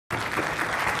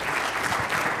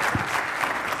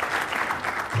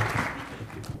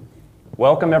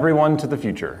Welcome everyone to the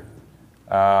future,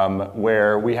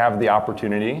 where we have the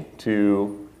opportunity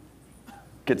to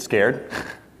get scared,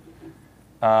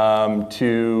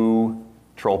 to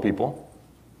troll people,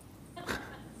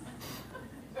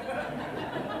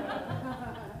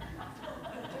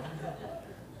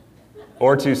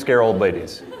 or to scare old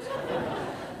ladies.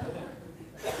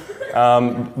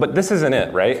 But this isn't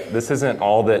it, right? This isn't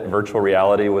all that virtual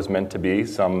reality was meant to be,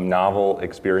 some novel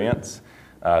experience,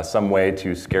 some way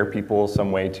to scare people,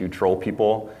 some way to troll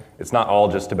people. It's not all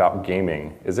just about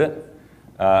gaming, is it?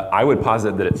 I would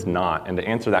posit that it's not, and to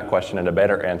answer that question and to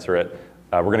better answer it,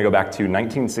 we're going to go back to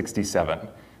 1967,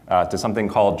 to something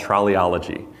called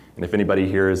trolleyology. And if anybody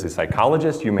here is a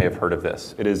psychologist, you may have heard of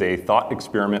this. It is a thought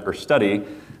experiment or study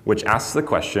which asks the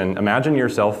question, imagine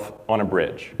yourself on a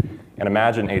bridge, and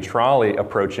imagine a trolley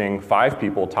approaching 5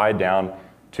 people tied down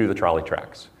to the trolley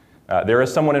tracks. There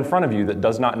is someone in front of you that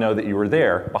does not know that you were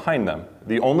there behind them.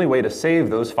 The only way to save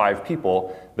those 5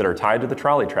 people that are tied to the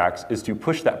trolley tracks is to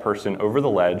push that person over the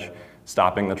ledge,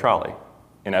 stopping the trolley.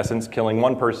 In essence, killing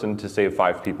 1 person to save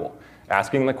 5 people.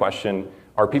 Asking the question,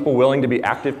 are people willing to be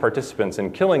active participants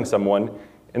in killing someone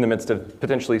in the midst of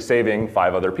potentially saving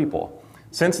 5 other people?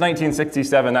 Since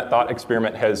 1967, that thought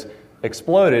experiment has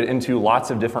exploded into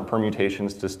lots of different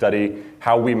permutations to study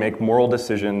how we make moral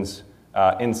decisions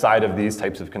inside of these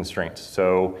types of constraints.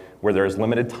 So where there's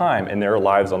limited time and there are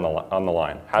lives on the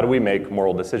line. How do we make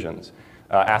moral decisions?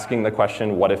 Asking the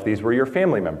question, what if these were your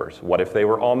family members? What if they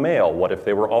were all male? What if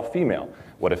they were all female?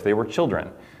 What if they were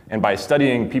children? And by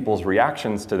studying people's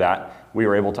reactions to that, we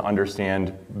were able to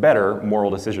understand better moral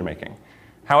decision making.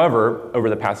 However, over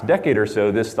the past decade or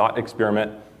so, this thought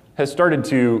experiment has started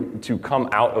to come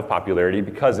out of popularity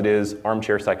because it is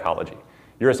armchair psychology.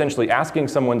 You're essentially asking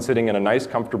someone sitting in a nice,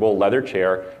 comfortable leather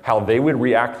chair how they would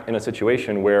react in a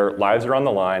situation where lives are on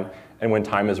the line and when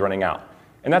time is running out.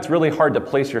 And that's really hard to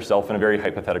place yourself in a very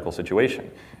hypothetical situation.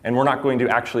 And we're not going to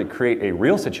actually create a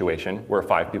real situation where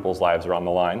 5 people's lives are on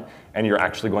the line and you're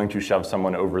actually going to shove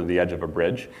someone over the edge of a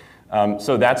bridge.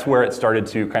 So that's where it started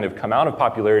to kind of come out of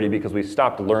popularity because we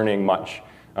stopped learning much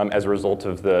as a result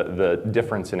of the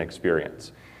difference in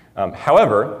experience.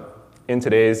 However, in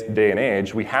today's day and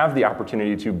age, we have the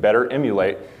opportunity to better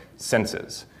emulate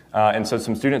senses. And so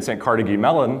some students at Carnegie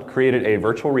Mellon created a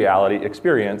virtual reality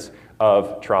experience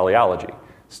of trolleyology,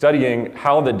 studying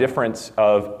how the difference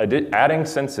of adding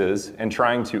senses and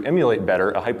trying to emulate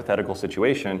better a hypothetical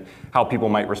situation, how people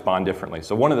might respond differently.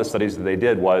 So one of the studies that they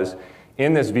did was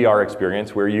in this VR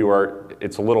experience where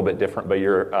it's a little bit different, but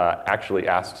you're actually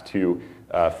asked to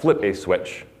flip a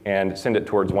switch and send it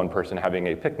towards one person having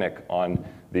a picnic on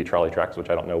the trolley tracks, which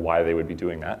I don't know why they would be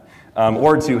doing that,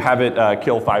 or to have it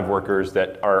kill 5 workers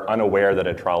that are unaware that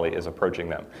a trolley is approaching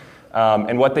them.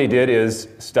 And what they did is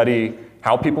study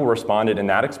how people responded in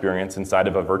that experience inside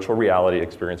of a virtual reality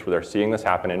experience where they're seeing this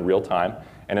happen in real time,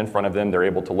 and in front of them they're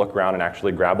able to look around and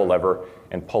actually grab a lever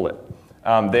and pull it.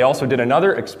 They also did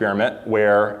another experiment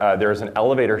where there's an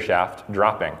elevator shaft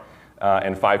dropping,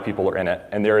 and 5 people are in it,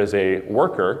 and there is a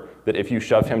worker that if you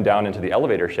shove him down into the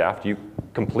elevator shaft, you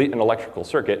complete an electrical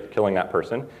circuit, killing that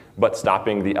person, but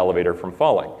stopping the elevator from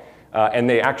falling. And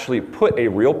they actually put a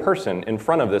real person in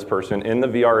front of this person in the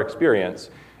VR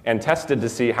experience and tested to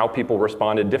see how people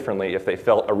responded differently if they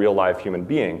felt a real live human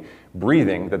being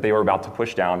breathing that they were about to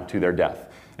push down to their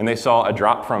death. And they saw a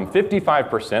drop from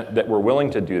 55% that were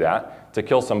willing to do that, to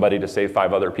kill somebody to save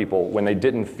 5 other people when they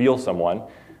didn't feel someone,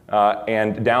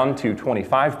 and down to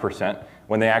 25%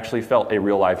 when they actually felt a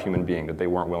real live human being, that they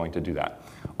weren't willing to do that.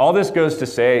 All this goes to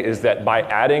say is that by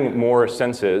adding more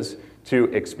senses to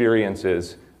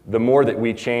experiences, the more that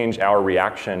we change our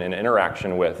reaction and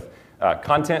interaction with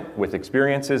content, with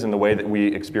experiences, and the way that we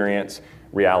experience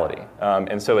reality.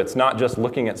 And so it's not just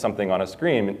looking at something on a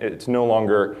screen, it's no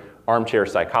longer armchair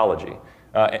psychology.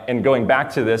 And going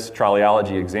back to this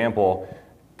trolleyology example,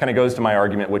 kind of goes to my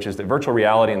argument, which is that virtual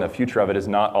reality and the future of it is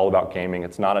not all about gaming.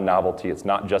 It's not a novelty. It's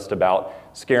not just about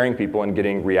scaring people and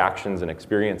getting reactions and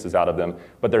experiences out of them,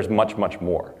 but there's much, much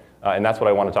more. And that's what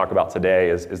I want to talk about today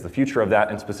is the future of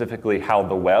that, and specifically how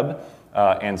the web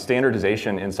and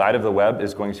standardization inside of the web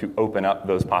is going to open up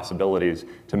those possibilities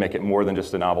to make it more than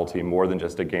just a novelty, more than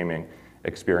just a gaming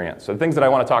experience. So the things that I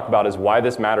want to talk about is why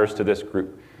this matters to this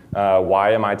group.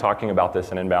 Why am I talking about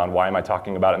this in Inbound? Why am I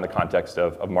talking about it in the context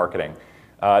of marketing?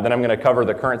 Then I'm going to cover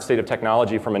the current state of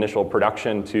technology from initial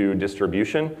production to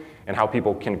distribution and how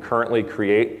people can currently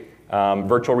create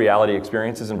virtual reality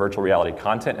experiences and virtual reality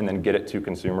content and then get it to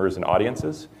consumers and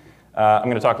audiences. I'm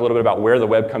going to talk a little bit about where the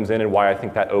web comes in and why I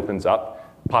think that opens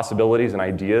up possibilities and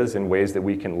ideas and ways that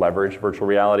we can leverage virtual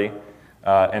reality.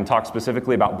 and talk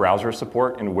specifically about browser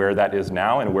support and where that is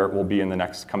now and where it will be in the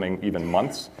next coming even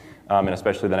months, and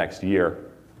especially the next year.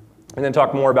 And then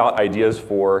talk more about ideas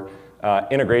for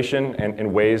integration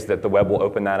and ways that the web will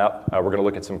open that up. We're going to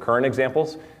look at some current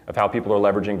examples of how people are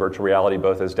leveraging virtual reality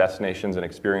both as destinations and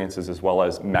experiences as well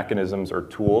as mechanisms or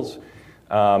tools.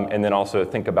 And then also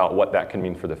think about what that can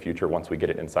mean for the future once we get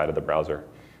it inside of the browser.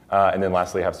 And then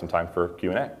lastly, have some time for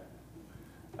Q&A.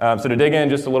 So to dig in,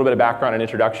 just a little bit of background and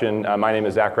introduction. My name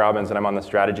is Zach Robbins, and I'm on the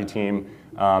strategy team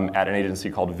at an agency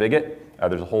called Viget.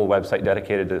 There's a whole website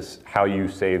dedicated to how you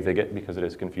say Viget because it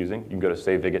is confusing. You can go to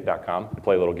sayviget.com to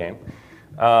play a little game.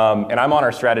 And I'm on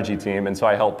our strategy team, and so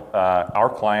I help our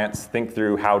clients think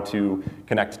through how to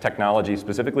connect technology,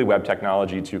 specifically web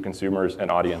technology, to consumers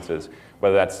and audiences,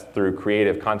 whether that's through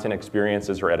creative content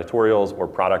experiences or editorials or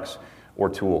products or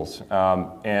tools.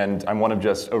 And I'm one of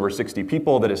just over 60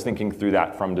 people that is thinking through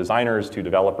that, from designers to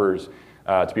developers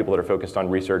to people that are focused on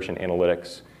research and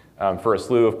analytics, for a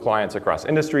slew of clients across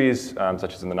industries,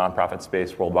 such as in the nonprofit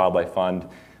space, World Wildlife Fund,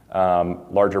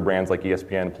 larger brands like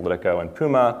ESPN, Politico, and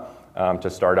Puma, to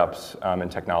startups and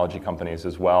technology companies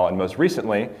as well. And most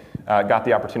recently, got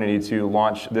the opportunity to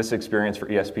launch this experience for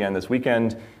ESPN this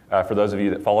weekend. For those of you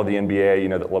that follow the NBA, you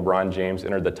know that LeBron James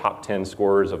entered the top 10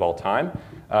 scorers of all time.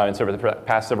 And so over the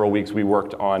past several weeks, we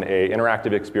worked on an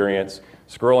interactive experience,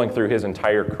 scrolling through his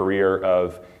entire career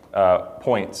of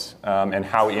points and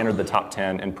how he entered the top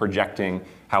 10 and projecting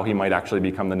how he might actually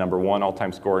become the #1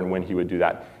 all-time scorer and when he would do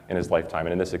that in his lifetime.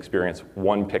 And in this experience,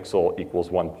 1 pixel equals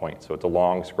 1 point. So it's a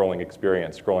long scrolling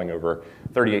experience, scrolling over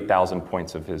 38,000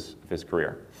 points of his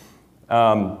career.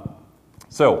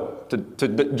 So to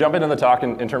jump into the talk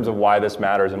in terms of why this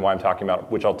matters and why I'm talking about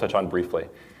it, which I'll touch on briefly.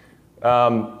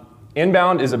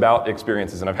 Inbound is about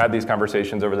experiences, and I've had these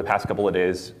conversations over the past couple of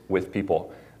days with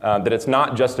people. That it's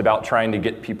not just about trying to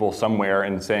get people somewhere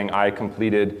and saying, I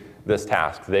completed this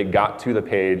task. They got to the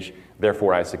page,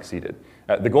 therefore I succeeded.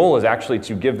 The goal is actually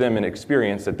to give them an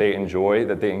experience that they enjoy,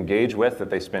 that they engage with, that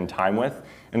they spend time with,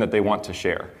 and that they want to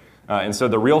share. And so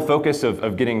the real focus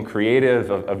of getting creative,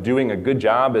 of doing a good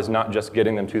job, is not just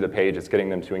getting them to the page, it's getting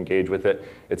them to engage with it,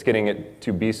 it's getting it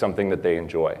to be something that they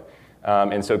enjoy.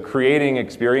 And so creating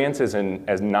experiences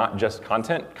as not just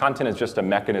content. Content is just a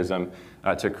mechanism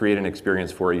to create an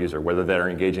experience for a user, whether they're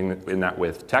engaging in that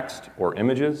with text or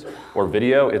images or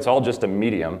video. It's all just a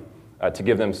medium to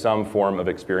give them some form of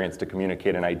experience to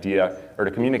communicate an idea or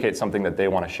to communicate something that they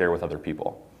want to share with other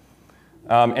people.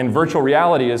 And virtual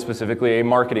reality is specifically a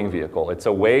marketing vehicle. It's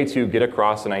a way to get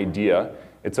across an idea.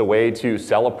 It's a way to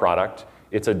sell a product.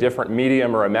 It's a different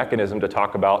medium or a mechanism to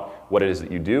talk about what it is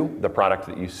that you do, the product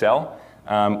that you sell,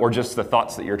 or just the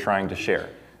thoughts that you're trying to share.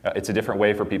 It's a different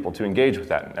way for people to engage with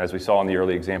that. As we saw in the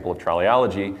early example of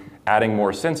triology, adding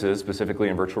more senses, specifically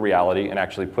in virtual reality, and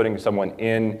actually putting someone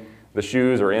in the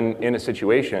shoes or in a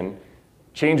situation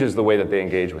changes the way that they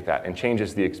engage with that and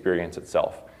changes the experience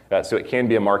itself. So it can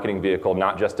be a marketing vehicle,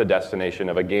 not just a destination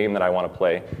of a game that I want to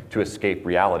play to escape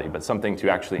reality, but something to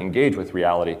actually engage with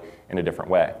reality in a different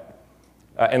way.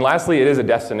 And lastly, it is a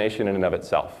destination in and of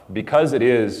itself. Because it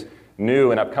is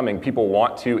new and upcoming, people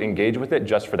want to engage with it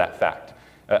just for that fact.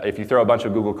 If you throw a bunch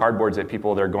of Google Cardboards at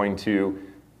people, they're going to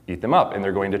eat them up, and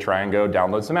they're going to try and go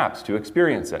download some apps to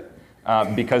experience it.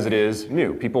 Because it is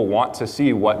new. People want to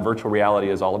see what virtual reality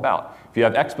is all about. If you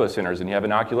have expo centers and you have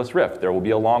an Oculus Rift, there will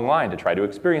be a long line to try to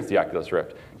experience the Oculus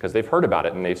Rift because they've heard about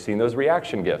it and they've seen those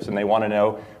reaction GIFs and they want to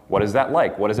know, what is that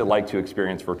like? What is it like to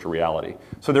experience virtual reality?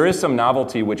 So there is some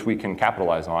novelty which we can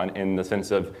capitalize on in the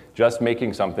sense of just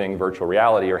making something virtual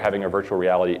reality or having a virtual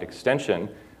reality extension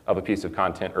of a piece of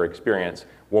content or experience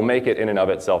will make it in and of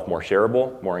itself more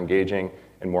shareable, more engaging,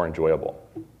 and more enjoyable.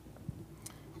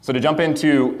 So to jump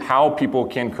into how people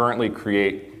can currently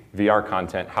create VR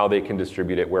content, how they can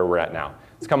distribute it, where we're at now.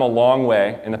 It's come a long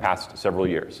way in the past several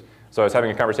years. So I was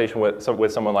having a conversation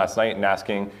with someone last night and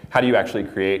asking, how do you actually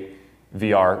create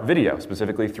VR video,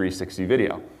 specifically 360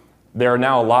 video? There are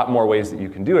now a lot more ways that you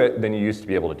can do it than you used to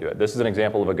be able to do it. This is an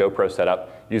example of a GoPro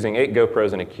setup using 8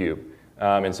 GoPros in a cube.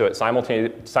 And so it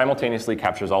simultaneously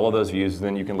captures all of those views, and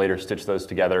then you can later stitch those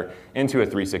together into a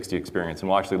 360 experience. And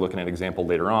we'll actually look at an example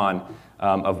later on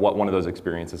of what one of those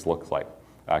experiences looks like,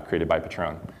 created by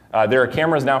Patron. There are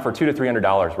cameras now for $200 to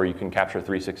 $300 where you can capture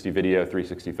 360 video,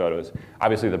 360 photos.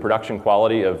 Obviously, the production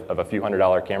quality of a few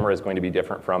 $100 camera is going to be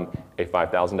different from a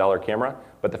 $5,000 camera,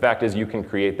 but the fact is you can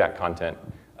create that content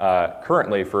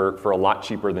currently for a lot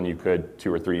cheaper than you could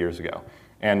 2 or 3 years ago.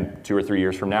 And 2 or 3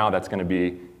 years from now, that's going to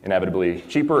be inevitably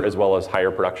cheaper as well as higher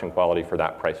production quality for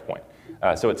that price point.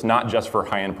 So it's not just for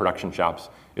high-end production shops.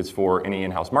 It's for any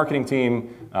in-house marketing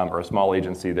team or a small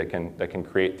agency that can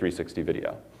create 360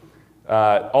 video.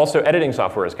 Also, editing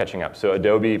software is catching up. So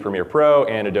Adobe Premiere Pro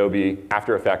and Adobe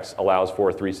After Effects allows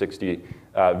for 360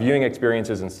 viewing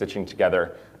experiences and stitching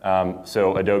together.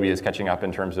 So Adobe is catching up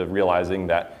in terms of realizing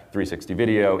that 360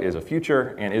 video is a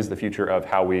future and is the future of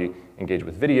how we engage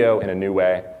with video in a new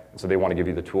way. So they want to give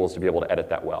you the tools to be able to edit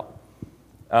that well.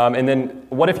 And then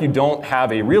what if you don't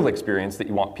have a real experience that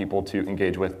you want people to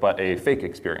engage with, but a fake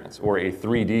experience or a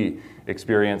 3D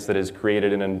experience that is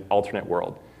created in an alternate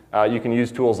world? You can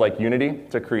use tools like Unity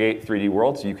to create 3D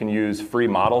worlds. You can use free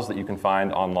models that you can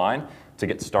find online to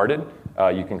get started.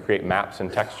 You can create maps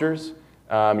and textures.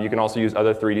 You can also use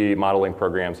other 3D modeling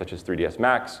programs such as 3ds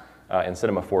Max and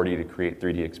Cinema 4D to create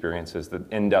 3D experiences that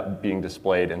end up being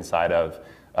displayed inside of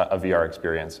a VR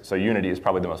experience. So Unity is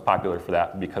probably the most popular for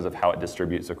that because of how it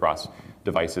distributes across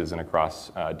devices and across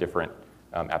different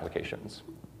applications.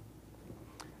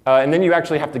 And then you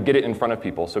actually have to get it in front of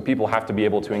people, so people have to be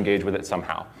able to engage with it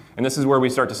somehow. And this is where we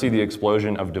start to see the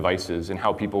explosion of devices and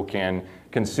how people can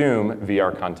consume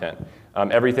VR content.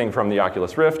 Everything from the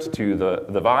Oculus Rift to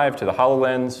the Vive to the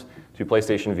HoloLens to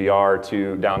PlayStation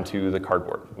VR down to the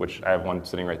Cardboard, which I have one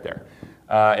sitting right there.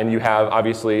 And you have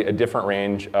obviously a different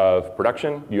range of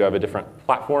production. You have a different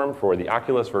platform for the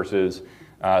Oculus versus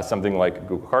something like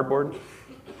Google Cardboard.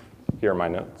 Here are my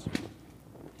notes.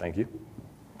 Thank you.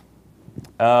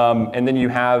 And then you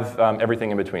have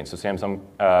everything in between. So Samsung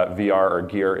VR or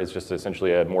Gear is just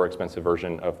essentially a more expensive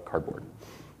version of Cardboard.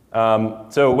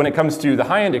 So when it comes to the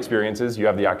high-end experiences, you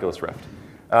have the Oculus Rift.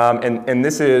 And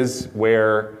this is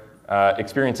where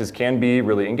experiences can be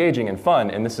really engaging and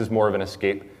fun, and this is more of an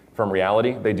escape from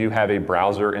reality. They do have a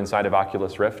browser inside of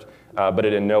Oculus Rift, but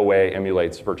it in no way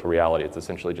emulates virtual reality. It's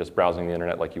essentially just browsing the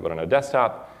internet like you would on a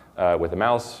desktop with a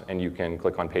mouse, and you can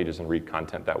click on pages and read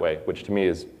content that way, which to me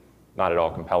is not at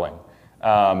all compelling.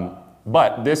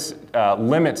 But this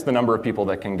limits the number of people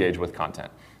that can engage with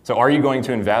content. So are you going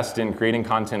to invest in creating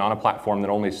content on a platform that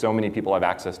only so many people have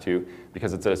access to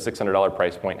because it's at a $600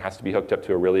 price point, has to be hooked up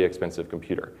to a really expensive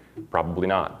computer? Probably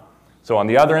not. So on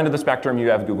the other end of the spectrum, you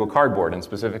have Google Cardboard, and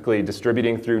specifically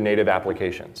distributing through native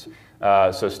applications.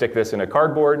 So stick this in a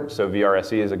Cardboard. So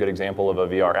VRSE is a good example of a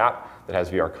VR app that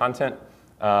has VR content.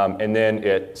 And then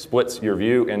it splits your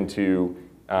view into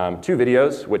 2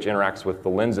 videos, which interacts with the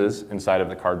lenses inside of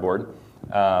the Cardboard,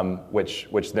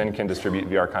 which then can distribute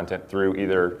VR content through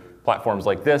either platforms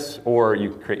like this, or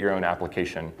you can create your own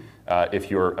application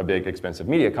if you're a big, expensive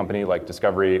media company like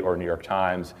Discovery or New York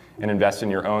Times, and invest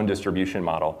in your own distribution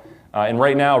model. And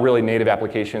right now, really, native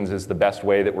applications is the best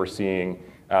way that we're seeing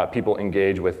people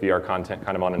engage with VR content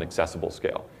kind of on an accessible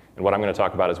scale. And what I'm going to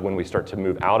talk about is when we start to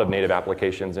move out of native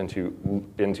applications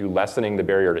into lessening the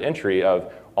barrier to entry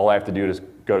of all I have to do is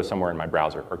go to somewhere in my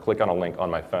browser or click on a link on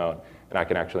my phone, and I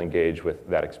can actually engage with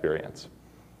that experience.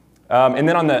 And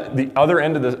then on the other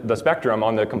end of the spectrum,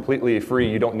 on the completely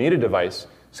free, you don't need a device,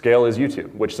 scale is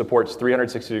YouTube, which supports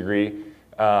 360-degree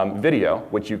video,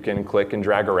 which you can click and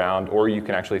drag around, or you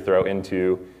can actually throw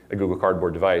into a Google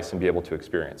Cardboard device and be able to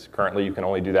experience. Currently, you can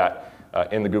only do that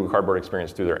in the Google Cardboard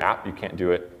experience through their app. You can't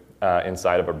do it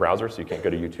inside of a browser, so you can't go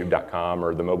to youtube.com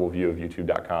or the mobile view of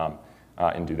youtube.com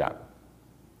and do that.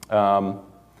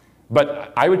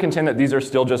 But I would contend that these are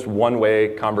still just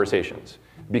one-way conversations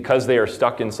because they are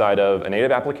stuck inside of a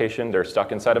native application, they're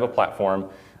stuck inside of a platform,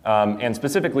 and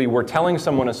specifically, we're telling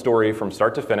someone a story from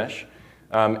start to finish,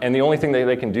 and the only thing that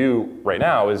they can do right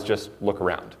now is just look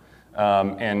around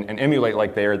and emulate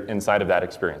like they're inside of that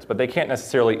experience. But they can't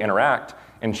necessarily interact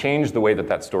and change the way that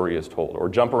that story is told, or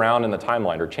jump around in the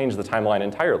timeline, or change the timeline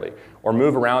entirely, or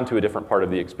move around to a different part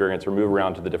of the experience, or move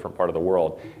around to the different part of the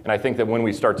world. And I think that when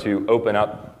we start to open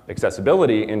up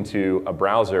accessibility into a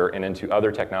browser and into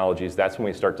other technologies, that's when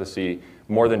we start to see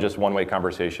more than just one-way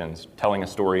conversations, telling a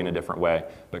story in a different way,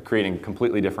 but creating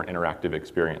completely different interactive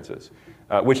experiences,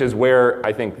 which is where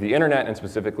I think the internet, and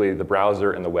specifically the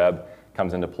browser and the web,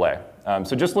 comes into play.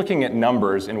 So just looking at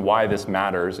numbers and why this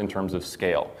matters in terms of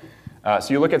scale.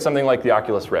 So you look at something like the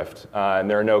Oculus Rift, and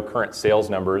there are no current sales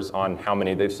numbers on how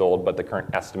many they've sold, but the current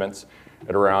estimates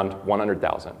at around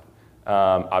 100,000.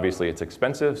 Obviously, it's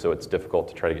expensive, so it's difficult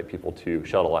to try to get people to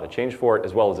shell a lot of change for it,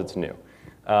 as well as it's new.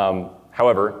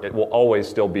 However, it will always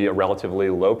still be a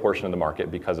relatively low portion of the market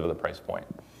because of the price point.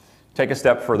 Take a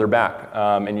step further back,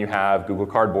 and you have Google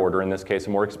Cardboard, or in this case,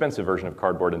 a more expensive version of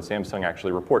Cardboard, and Samsung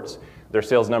actually reports their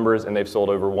sales numbers, and they've sold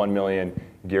over 1 million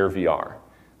Gear VR.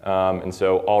 And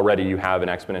so already you have an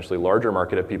exponentially larger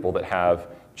market of people that have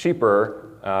cheaper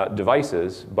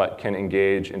devices, but can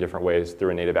engage in different ways through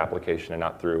a native application and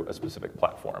not through a specific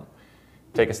platform.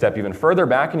 Take a step even further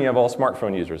back, and you have all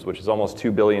smartphone users, which is almost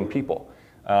 2 billion people.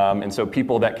 And so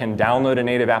people that can download a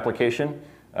native application,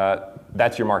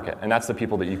 that's your market, and that's the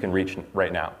people that you can reach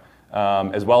right now,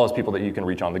 as well as people that you can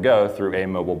reach on the go through a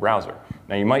mobile browser.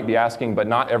 Now you might be asking, but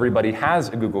not everybody has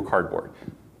a Google Cardboard.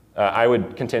 I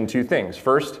would contend two things.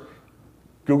 First,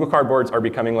 Google Cardboards are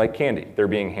becoming like candy. They're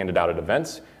being handed out at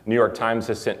events. New York Times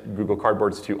has sent Google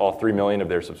Cardboards to all 3 million of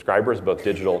their subscribers, both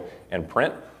digital and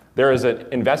print. There is an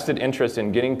invested interest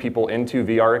in getting people into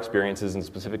VR experiences, and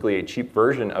specifically a cheap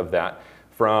version of that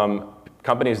from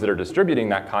companies that are distributing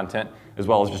that content, as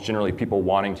well as just generally people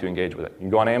wanting to engage with it. You can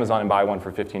go on Amazon and buy one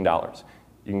for $15.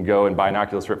 You can go and buy an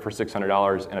Oculus Rift for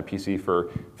 $600 and a PC for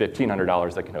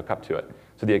 $1,500 that can hook up to it.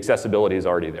 So the accessibility is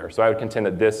already there. So I would contend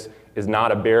that this is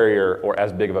not a barrier or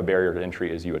as big of a barrier to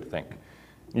entry as you would think.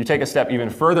 You take a step even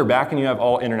further back and you have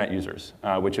all internet users,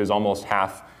 which is almost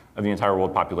half of the entire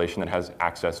world population that has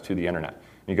access to the internet.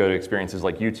 You go to experiences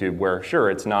like YouTube where, sure,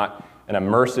 it's not an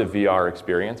immersive VR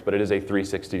experience, but it is a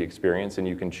 360 experience, and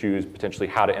you can choose potentially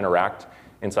how to interact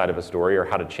inside of a story or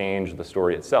how to change the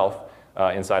story itself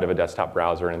inside of a desktop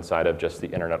browser and inside of just the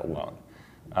internet alone.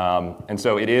 And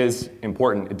so it is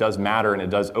important, it does matter, and it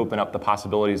does open up the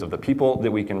possibilities of the people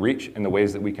that we can reach and the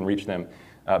ways that we can reach them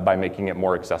by making it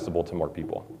more accessible to more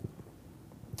people.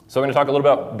 So I'm going to talk a little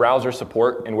about browser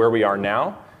support and where we are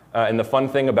now. And the fun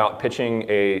thing about pitching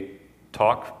a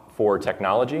talk for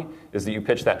technology is that you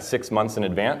pitch that 6 months in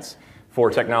advance for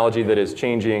technology that is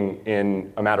changing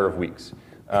in a matter of weeks.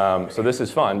 So this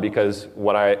is fun because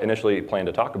what I initially planned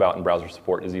to talk about in browser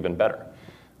support is even better.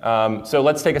 So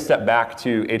let's take a step back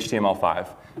to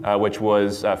HTML5, which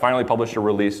was finally published or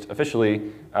released officially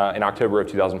in October of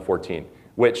 2014,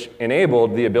 which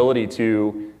enabled the ability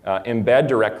to embed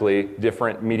directly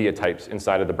different media types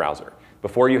inside of the browser.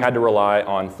 Before, you had to rely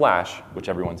on Flash, which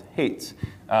everyone hates,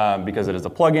 because it is a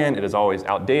plugin, it is always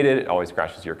outdated, it always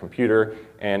crashes your computer,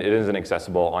 and it isn't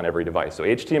accessible on every device. So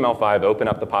HTML5 opened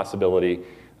up the possibility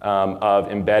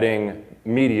of embedding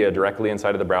media directly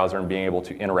inside of the browser and being able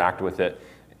to interact with it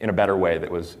in a better way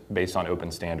that was based on open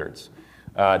standards.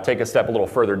 Take a step a little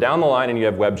further down the line and you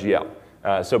have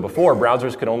WebGL. So before,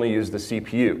 browsers could only use the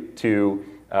CPU to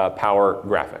power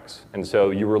graphics. And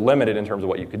so you were limited in terms of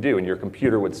what you could do, and your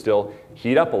computer would still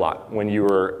heat up a lot when you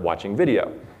were watching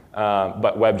video.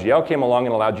 But WebGL came along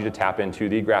and allowed you to tap into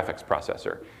the graphics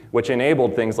processor, which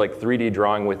enabled things like 3D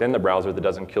drawing within the browser that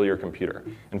doesn't kill your computer.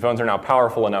 And phones are now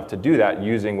powerful enough to do that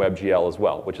using WebGL as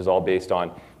well, which is all based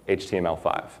on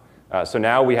HTML5. So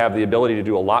now we have the ability to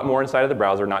do a lot more inside of the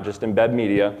browser, not just embed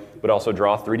media, but also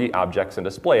draw 3D objects and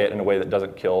display it in a way that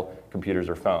doesn't kill computers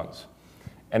or phones.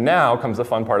 And now comes the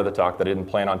fun part of the talk that I didn't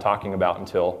plan on talking about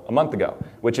until a month ago,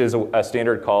 which is a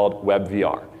standard called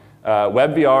WebVR.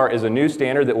 WebVR is a new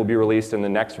standard that will be released in the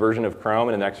next version of Chrome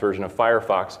and the next version of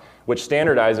Firefox, which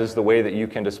standardizes the way that you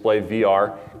can display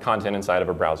VR content inside of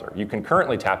a browser. You can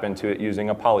currently tap into it using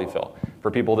a polyfill. For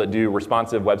people that do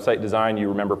responsive website design, you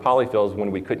remember polyfills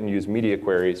when we couldn't use media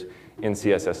queries in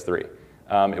CSS3.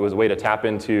 It was a way to tap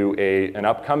into an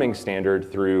upcoming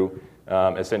standard through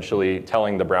essentially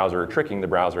telling the browser, tricking the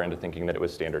browser into thinking that it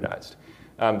was standardized.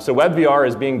 So WebVR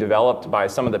is being developed by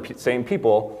some of the same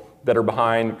people that are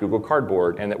behind Google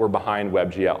Cardboard and that were behind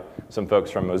WebGL. Some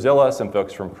folks from Mozilla, some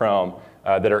folks from Chrome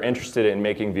that are interested in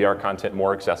making VR content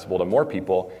more accessible to more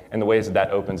people and the ways that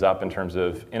that opens up in terms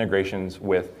of integrations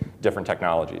with different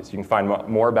technologies. You can find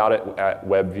more about it at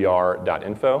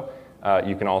webvr.info.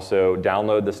 You can also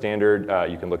download the standard,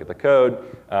 you can look at the code,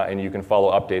 and you can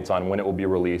follow updates on when it will be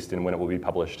released and when it will be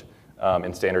published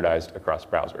and standardized across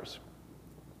browsers.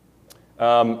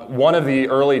 One of the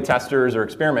early testers or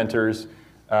experimenters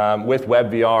with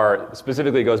WebVR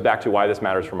specifically goes back to why this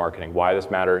matters for marketing, why this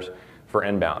matters for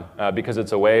inbound, because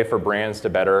it's a way for brands to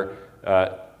better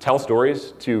tell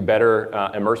stories, to better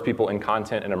immerse people in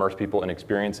content and immerse people in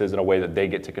experiences in a way that they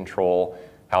get to control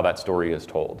how that story is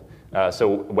told.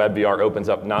 So WebVR opens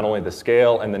up not only the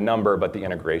scale and the number, but the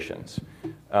integrations,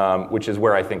 which is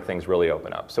where I think things really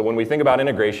open up. So when we think about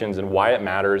integrations and why it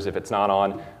matters if it's not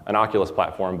on an Oculus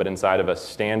platform, but inside of a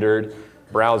standard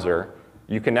browser,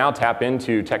 you can now tap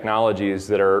into technologies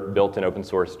that are built in open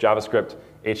source, JavaScript,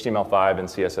 HTML5, and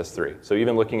CSS3. So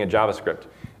even looking at JavaScript,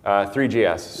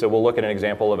 3JS. So we'll look at an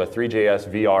example of a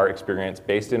 3JS VR experience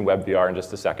based in WebVR in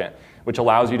just a second, which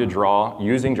allows you to draw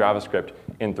using JavaScript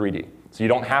in 3D. So you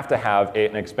don't have to have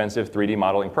an expensive 3D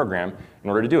modeling program in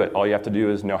order to do it. All you have to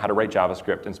do is know how to write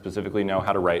JavaScript and specifically know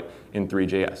how to write in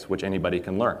 3JS, which anybody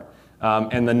can learn.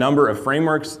 And the number of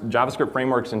frameworks, JavaScript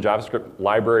frameworks and JavaScript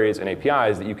libraries and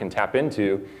APIs that you can tap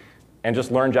into and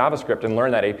just learn JavaScript and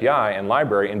learn that API and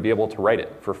library and be able to write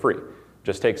it for free.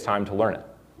 Just takes time to learn it.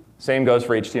 Same goes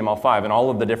for HTML5 and all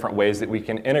of the different ways that we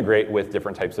can integrate with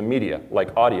different types of media,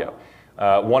 like audio.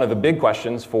 One of the big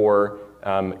questions for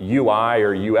UI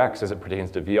or UX as it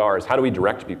pertains to VR is how do we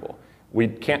direct people? We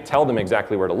can't tell them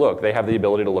exactly where to look. They have the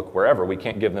ability to look wherever. We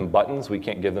can't give them buttons. We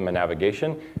can't give them a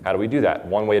navigation. How do we do that?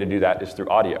 One way to do that is through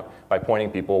audio, by pointing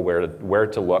people where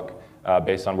to look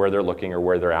based on where they're looking or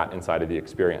where they're at inside of the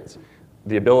experience.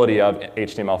 The ability of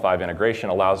HTML5 integration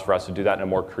allows for us to do that in a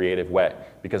more creative way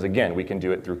because, again, we can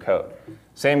do it through code.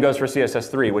 Same goes for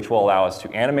CSS3, which will allow us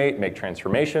to animate, make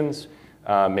transformations,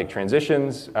 make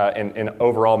transitions, and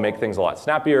overall make things a lot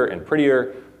snappier and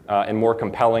prettier and more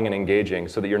compelling and engaging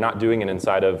so that you're not doing it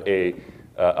inside of a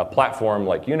platform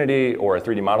like Unity or a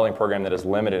 3D modeling program that is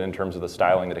limited in terms of the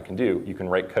styling that it can do. You can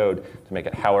write code to make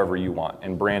it however you want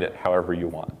and brand it however you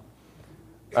want.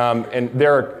 And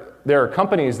there are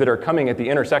companies that are coming at the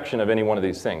intersection of any one of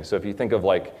these things. So if you think of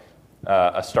like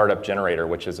a startup generator,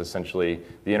 which is essentially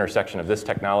the intersection of this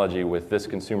technology with this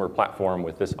consumer platform,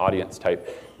 with this audience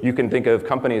type, you can think of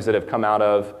companies that have come out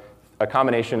of a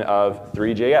combination of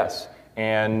 3JS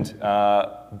and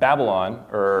Babylon,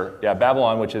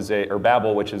 which is a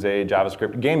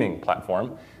JavaScript gaming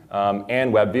platform,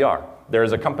 and WebVR. There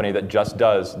is a company that just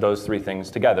does those three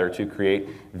things together to create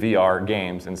VR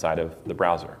games inside of the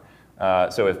browser.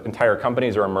 So if entire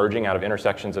companies are emerging out of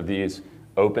intersections of these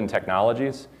open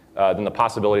technologies, then the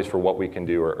possibilities for what we can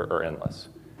do are endless.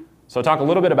 So I'll talk a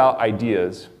little bit about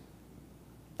ideas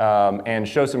and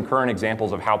show some current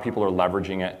examples of how people are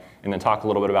leveraging it, and then talk a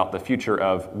little bit about the future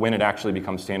of when it actually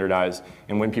becomes standardized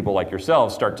and when people like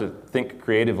yourselves start to think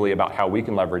creatively about how we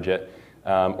can leverage it,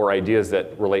 or ideas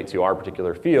that relate to our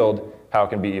particular field, how it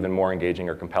can be even more engaging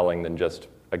or compelling than just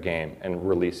a game and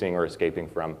releasing or escaping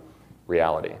from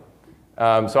reality.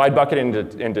 So I'd bucket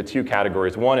it into two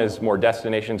categories. One is more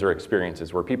destinations or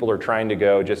experiences, where people are trying to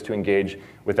go just to engage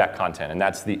with that content, and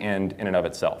that's the end in and of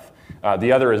itself.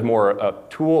 The other is more a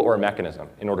tool or a mechanism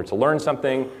in order to learn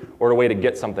something or a way to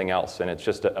get something else, and it's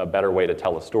just a better way to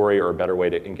tell a story or a better way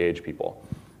to engage people.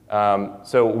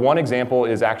 So one example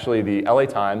is actually the LA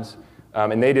Times,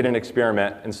 and they did an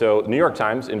experiment, and so the New York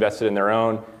Times invested in their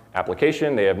own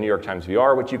application. They have New York Times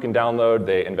VR, which you can download.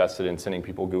 They invested in sending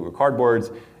people Google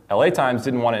Cardboards. LA Times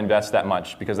didn't want to invest that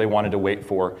much because they wanted to wait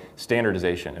for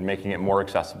standardization and making it more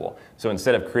accessible. So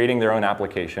instead of creating their own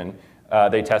application,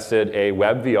 they tested a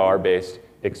web VR-based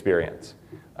experience.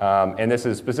 And this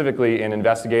is specifically in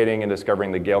investigating and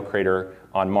discovering the Gale crater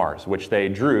on Mars, which they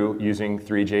drew using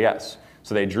 3JS.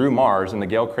 So they drew Mars and the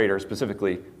Gale crater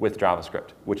specifically with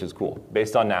JavaScript, which is cool,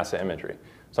 based on NASA imagery.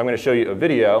 So I'm going to show you a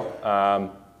video.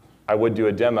 I would do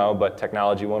a demo, but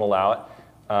technology won't allow it.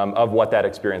 Of what that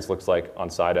experience looks like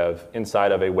inside of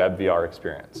a web VR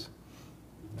experience.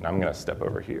 And I'm going to step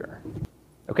over here.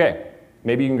 Okay,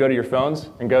 maybe you can go to your phones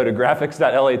and go to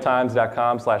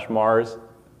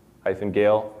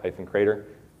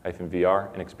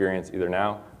graphics.latimes.com/Mars-Gale-crater-VR and experience either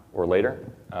now or later,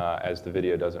 as the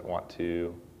video doesn't want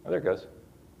to. Oh, there it goes.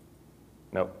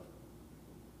 Nope.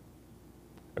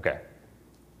 Okay.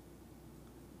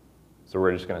 So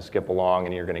we're just going to skip along,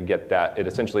 and you're going to get that. It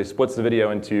essentially splits the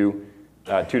video into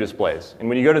two displays. And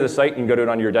when you go to the site, you can go to it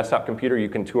on your desktop computer. You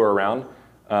can tour around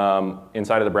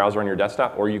inside of the browser on your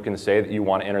desktop, or you can say that you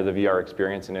want to enter the VR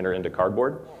experience and enter into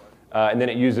Cardboard. And then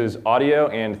it uses audio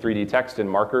and 3D text and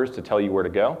markers to tell you where to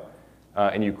go.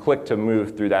 And you click to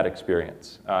move through that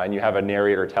experience. And you have a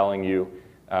narrator telling you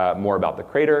more about the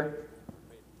crater,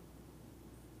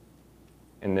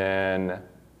 and then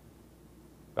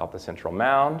about the central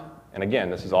mound. And again,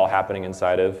 this is all happening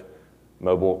inside of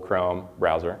mobile Chrome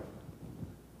browser.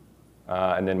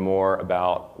 And then more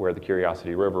about where the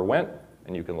Curiosity rover went,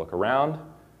 and you can look around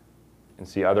and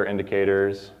see other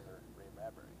indicators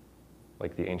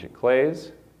like the ancient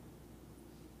clays.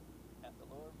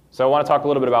 So I want to talk a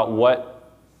little bit about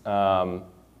what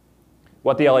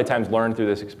the LA Times learned through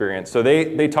this experience. So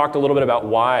they talked a little bit about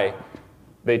why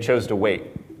they chose to wait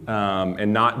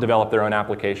and not develop their own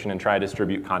application and try to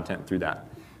distribute content through that.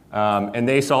 And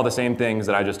they saw the same things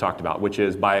that I just talked about, which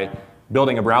is by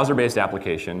building a browser-based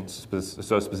application,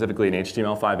 so specifically an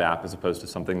HTML5 app as opposed to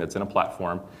something that's in a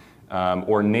platform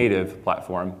or native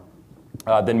platform,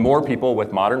 then more people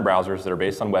with modern browsers that are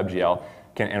based on WebGL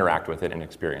can interact with it and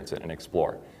experience it and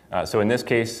explore. So in this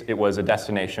case, it was a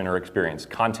destination or experience.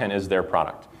 Content is their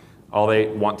product. All they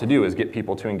want to do is get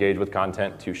people to engage with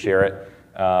content, to share it,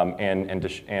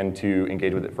 and to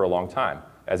engage with it for a long time,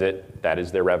 as that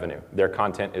is their revenue. Their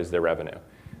content is their revenue.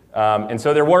 And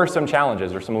so there were some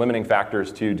challenges or some limiting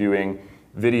factors to doing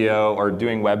video or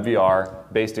doing web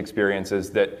VR-based experiences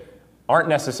that aren't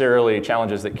necessarily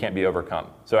challenges that can't be overcome.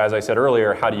 So as I said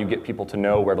earlier, how do you get people to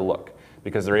know where to look?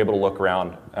 because they're able to look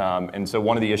around. And so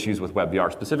one of the issues with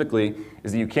WebVR specifically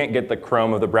is that you can't get the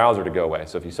Chrome of the browser to go away.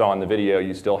 So if you saw in the video,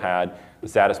 you still had the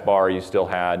status bar, you still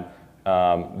had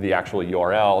the actual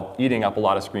URL eating up a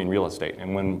lot of screen real estate.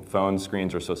 And when phone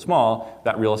screens are so small,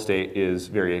 that real estate is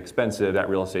very expensive, that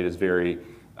real estate is very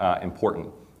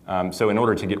important. So in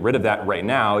order to get rid of that right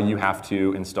now, you have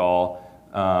to install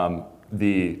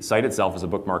the site itself as a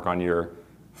bookmark on your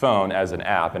phone as an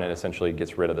app, and it essentially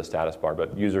gets rid of the status bar,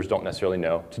 but users don't necessarily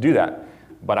know to do that.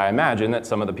 But I imagine that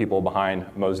some of the people behind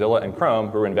Mozilla and Chrome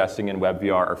who are investing in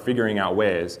WebVR are figuring out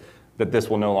ways that this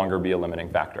will no longer be a limiting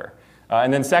factor.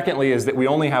 And then secondly is that we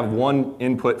only have one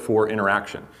input for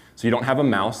interaction. So you don't have a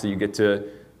mouse that you get to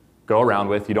go around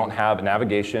with, you don't have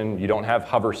navigation, you don't have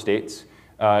hover states.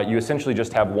 You essentially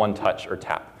just have one touch or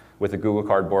tap with a Google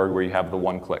Cardboard where you have the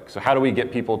one click. So how do we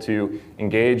get people to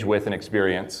engage with an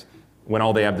experience when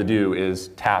all they have to do is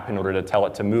tap in order to tell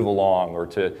it to move along or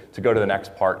to go to the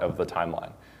next part of the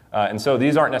timeline? And so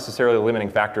these aren't necessarily limiting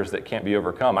factors that can't be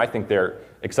overcome. I think they're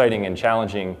exciting and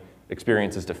challenging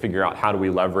experiences to figure out how do we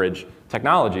leverage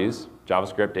technologies,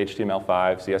 JavaScript, HTML5,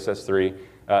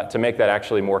 CSS3, to make that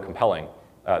actually more compelling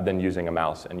than using a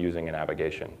mouse and using a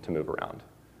navigation to move around.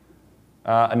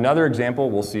 Another example,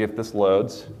 we'll see if this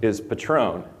loads, is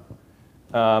Patron,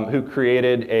 who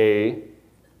created a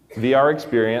VR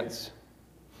experience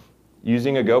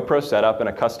using a GoPro setup and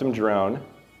a custom drone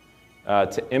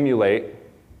to emulate.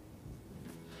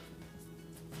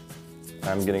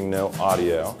 I'm getting no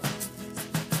audio.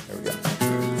 There we go.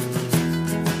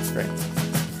 Great.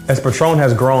 As Patron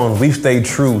has grown, we've stayed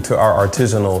true to our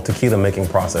artisanal tequila making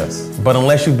process. But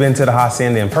unless you've been to the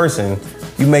hacienda in person,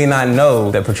 you may not know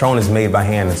that Patron is made by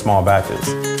hand in small batches.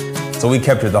 So we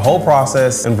captured the whole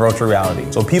process in virtual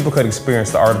reality so people could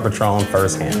experience the art of Patron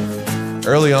firsthand.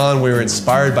 Early on, we were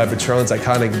inspired by Patron's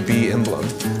iconic bee emblem.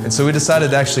 And so we decided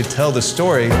to actually tell the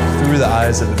story through the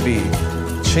eyes of the bee,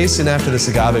 chasing after this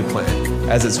agave plant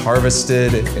as it's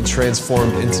harvested and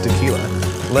transformed into tequila.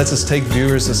 It lets us take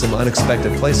viewers to some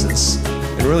unexpected places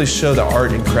and really show the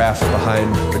art and craft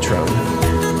behind Patron.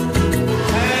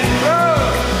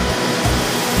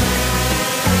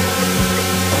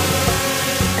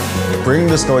 Bringing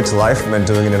the story to life meant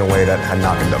doing it in a way that had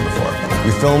not been done before.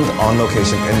 We filmed on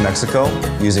location in Mexico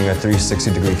using a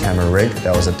 360-degree camera rig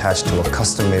that was attached to a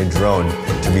custom-made drone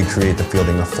to recreate the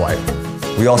feeling of flight.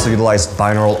 We also utilized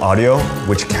binaural audio,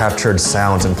 which captured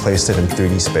sounds and placed it in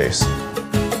 3D space.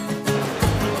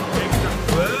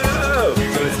 Whoa!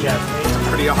 It's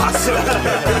pretty awesome.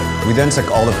 We then took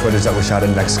all the footage that we shot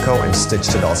in Mexico and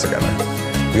stitched it all together.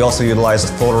 We also utilized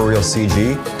photoreal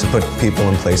CG to put people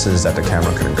in places that the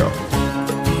camera couldn't go.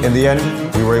 In the end,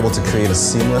 we were able to create a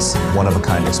seamless,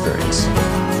 one-of-a-kind experience.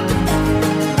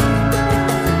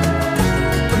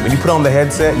 When you put on the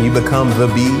headset and you become the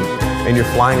bee and you're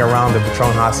flying around the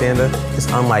Patron hacienda, it's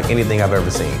unlike anything I've ever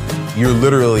seen. You're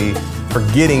literally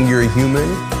forgetting you're a human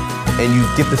and you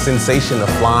get the sensation of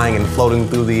flying and floating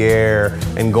through the air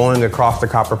and going across the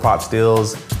copper pot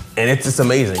stills, and it's just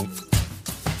amazing.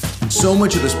 So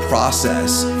much of this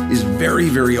process is very,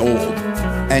 very old,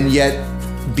 and yet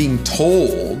being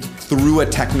told through a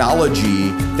technology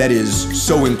that is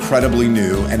so incredibly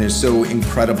new and is so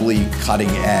incredibly cutting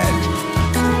edge.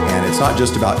 And it's not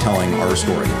just about telling our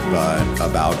story, but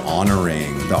about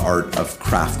honoring the art of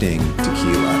crafting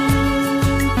tequila.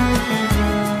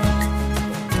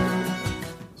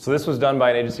 So this was done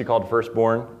by an agency called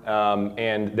Firstborn,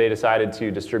 and they decided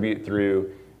to distribute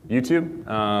through YouTube.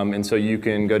 And so you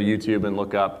can go to YouTube and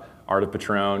look up Art of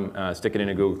Patron, stick it in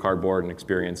a Google Cardboard and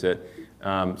experience it.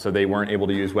 So they weren't able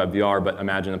to use WebVR, but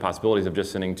imagine the possibilities of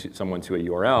just sending someone to a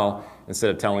URL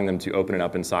instead of telling them to open it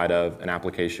up inside of an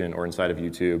application or inside of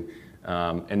YouTube,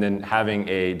 and then having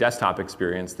a desktop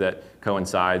experience that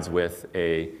coincides with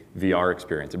a VR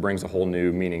experience. It brings a whole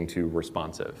new meaning to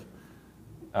responsive.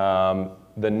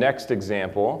 The next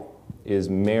example is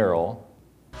Merrell.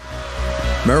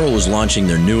 Merrell is launching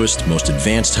their newest, most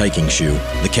advanced hiking shoe,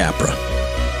 the Capra.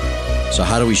 So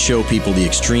how do we show people the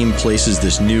extreme places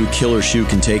this new killer shoe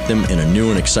can take them in a new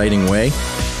and exciting way?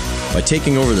 By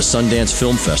taking over the Sundance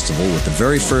Film Festival with the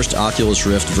very first Oculus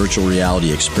Rift virtual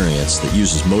reality experience that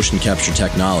uses motion capture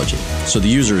technology, so the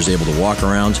user is able to walk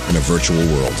around in a virtual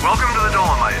world. Welcome to the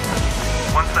Dolomites.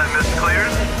 Once that mist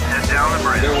clears, head down the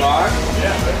bridge. There are?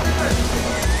 Yeah.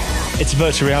 It's a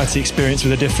virtual reality experience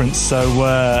with a difference.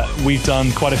 So we've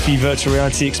done quite a few virtual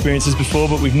reality experiences before,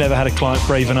 but we've never had a client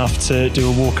brave enough to do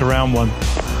a walk around one.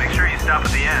 Make sure you stop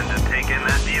at the end and take in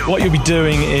that view. What you'll be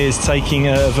doing is taking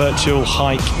a virtual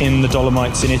hike in the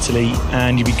Dolomites in Italy,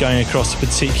 and you'll be going across a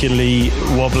particularly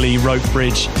wobbly rope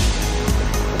bridge.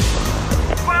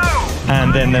 Whoa!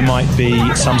 and then there might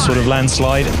be some sort of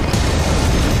landslide.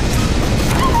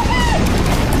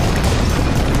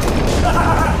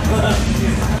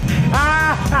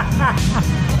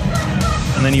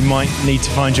 And then you might need to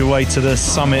find your way to the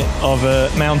summit of a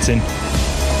mountain.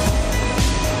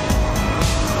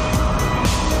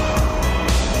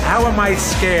 How am I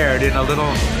scared in a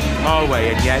little hallway,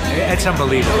 and yet it's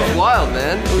unbelievable. It was wild,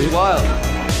 man. It was wild.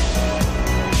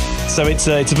 So it's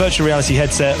a virtual reality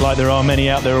headset like there are many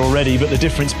out there already, but the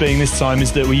difference being this time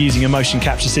is that we're using a motion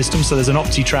capture system. So there's an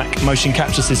OptiTrack motion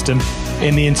capture system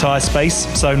in the entire space.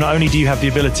 So not only do you have the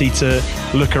ability to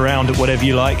look around at whatever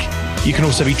you like, you can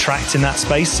also be tracked in that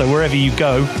space. So wherever you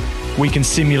go, we can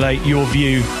simulate your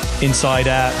view inside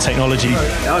our technology.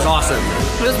 That was awesome.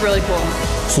 It was really cool.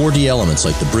 4D elements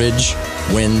like the bridge,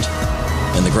 wind,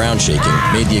 and the ground shaking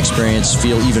made the experience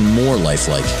feel even more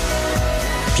lifelike.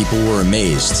 People were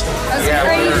amazed. That's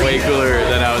crazy. Way cooler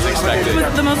than I was expecting. It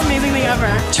was the most amazing thing ever.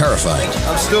 Terrified.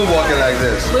 I'm still walking like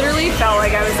this. Literally felt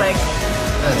like I was like...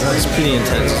 It's pretty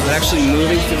intense. But actually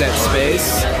moving through that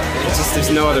space,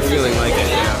 there's no other feeling like it.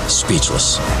 Yeah.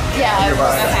 Speechless. Yeah,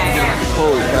 okay.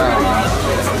 Holy cow.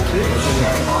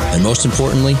 And most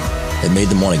importantly, it made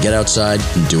them want to get outside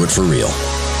and do it for real.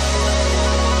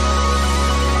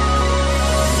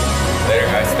 Later,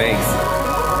 guys. Thanks.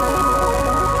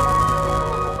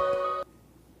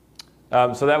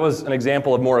 So that was an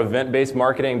example of more event-based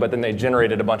marketing, but then they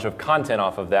generated a bunch of content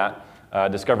off of that.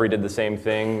 Discovery did the same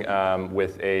thing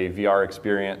with a VR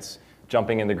experience,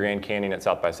 jumping in the Grand Canyon at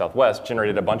South by Southwest,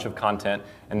 generated a bunch of content,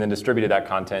 and then distributed that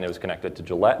content. It was connected to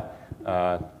Gillette.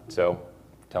 So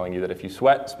telling you that if you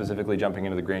sweat, specifically jumping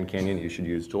into the Grand Canyon, you should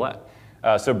use Gillette.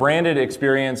 So branded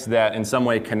experience that in some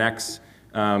way connects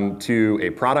to a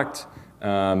product,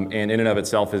 and in and of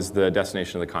itself is the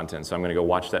destination of the content. So I'm going to go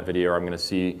watch that video, or I'm going to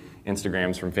see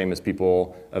Instagrams from famous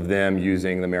people of them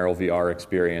using the Merrill VR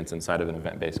experience inside of an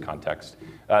event-based context.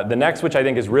 The next, which I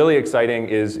think is really exciting,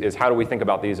 is how do we think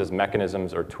about these as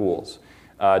mechanisms or tools,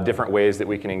 different ways that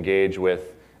we can engage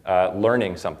with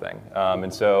learning something.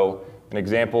 And so an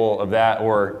example of that,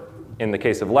 or in the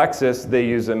case of Lexus, they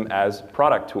use them as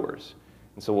product tours.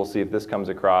 And so we'll see if this comes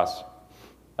across.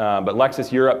 But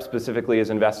Lexus Europe specifically is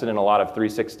invested in a lot of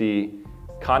 360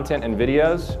 content and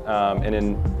videos, and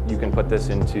then you can put this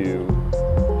into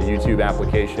the YouTube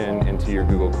application, into your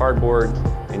Google Cardboard,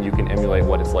 and you can emulate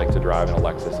what it's like to drive in a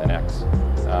Lexus NX.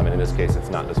 And in this case, it's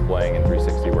not displaying in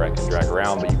 360 where I can drag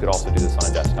around, but you could also do this on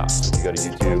a desktop. So if you go to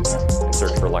YouTube and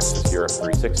search for Lexus Europe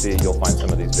 360, you'll find some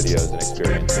of these videos and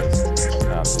experiences,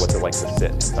 what it's like to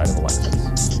sit inside of a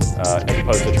Lexus. As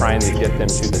opposed to trying to get them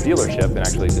to the dealership and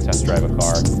actually to test drive a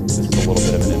car, this is a little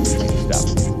bit of an in-between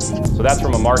step. So that's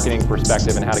from a marketing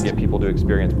perspective and how to get people to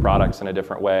experience products in a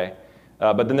different way.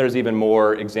 But then there's even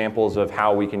more examples of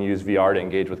how we can use VR to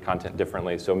engage with content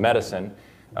differently. So medicine,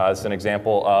 it's an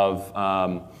example of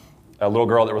a little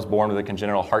girl that was born with a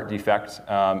congenital heart defect,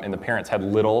 and the parents had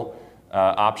little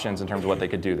options in terms of what they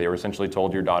could do. They were essentially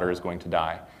told, your daughter is going to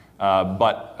die.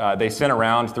 But they sent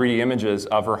around 3D images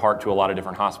of her heart to a lot of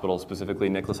different hospitals, specifically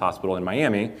Nicholas Hospital in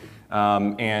Miami,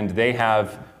 and they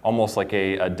have almost like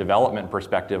a development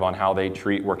perspective on how they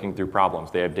treat working through problems.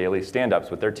 They have daily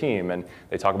stand-ups with their team, and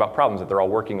they talk about problems that they're all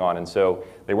working on. And so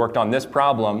they worked on this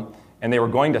problem, and they were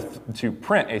going to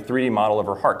print a 3D model of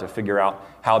her heart to figure out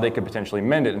how they could potentially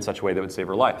mend it in such a way that would save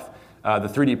her life. The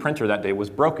 3D printer that day was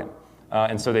broken.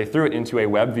 And so they threw it into a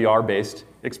web VR-based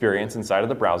experience inside of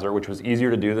the browser, which was easier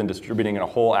to do than distributing in a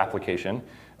whole application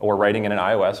or writing in an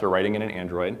iOS or writing in an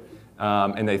Android.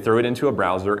 And they threw it into a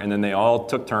browser, and then they all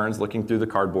took turns looking through the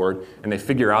cardboard, and they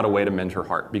figure out a way to mend her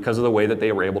heart because of the way that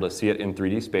they were able to see it in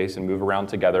 3D space and move around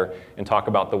together and talk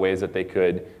about the ways that they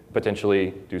could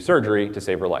potentially do surgery to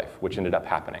save her life, which ended up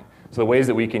happening. So the ways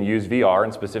that we can use VR,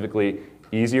 and specifically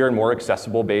easier and more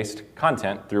accessible based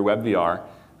content through web VR,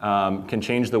 can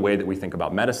change the way that we think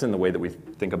about medicine, the way that we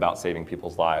think about saving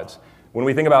people's lives. When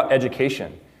we think about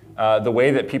education, the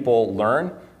way that people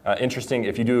learn, interesting,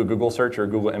 if you do a Google search or a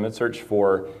Google image search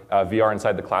for VR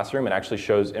inside the classroom, it actually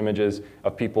shows images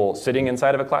of people sitting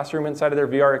inside of a classroom inside of their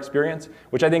VR experience,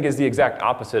 which I think is the exact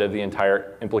opposite of the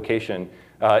entire implication,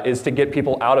 is to get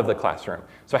people out of the classroom.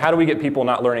 So how do we get people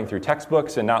not learning through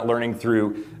textbooks and not learning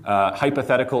through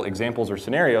hypothetical examples or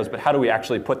scenarios, but how do we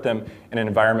actually put them in an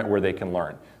environment where they can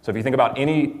learn? So if you think about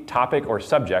any topic or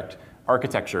subject,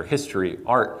 architecture, history,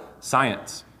 art,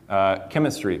 science,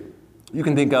 chemistry, you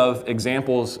can think of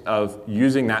examples of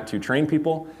using that to train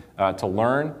people to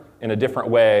learn in a different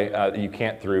way that you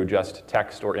can't through just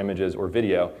text or images or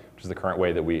video, which is the current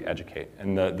way that we educate.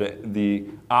 And the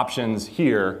options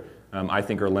here, I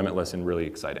think, are limitless and really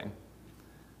exciting.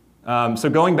 So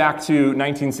going back to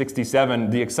 1967,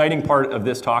 the exciting part of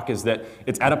this talk is that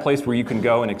it's at a place where you can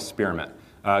go and experiment.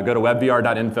 Go to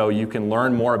webvr.info. You can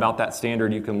learn more about that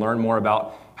standard. You can learn more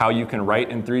about how you can write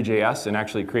in 3JS and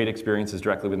actually create experiences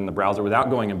directly within the browser without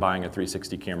going and buying a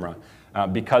 360 camera.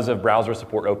 Because of browser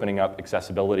support opening up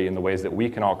accessibility in the ways that we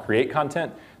can all create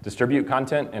content, distribute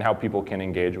content, and how people can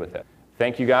engage with it.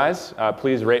 Thank you guys.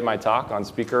 Please rate my talk on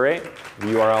SpeakerRate. The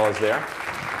URL is there.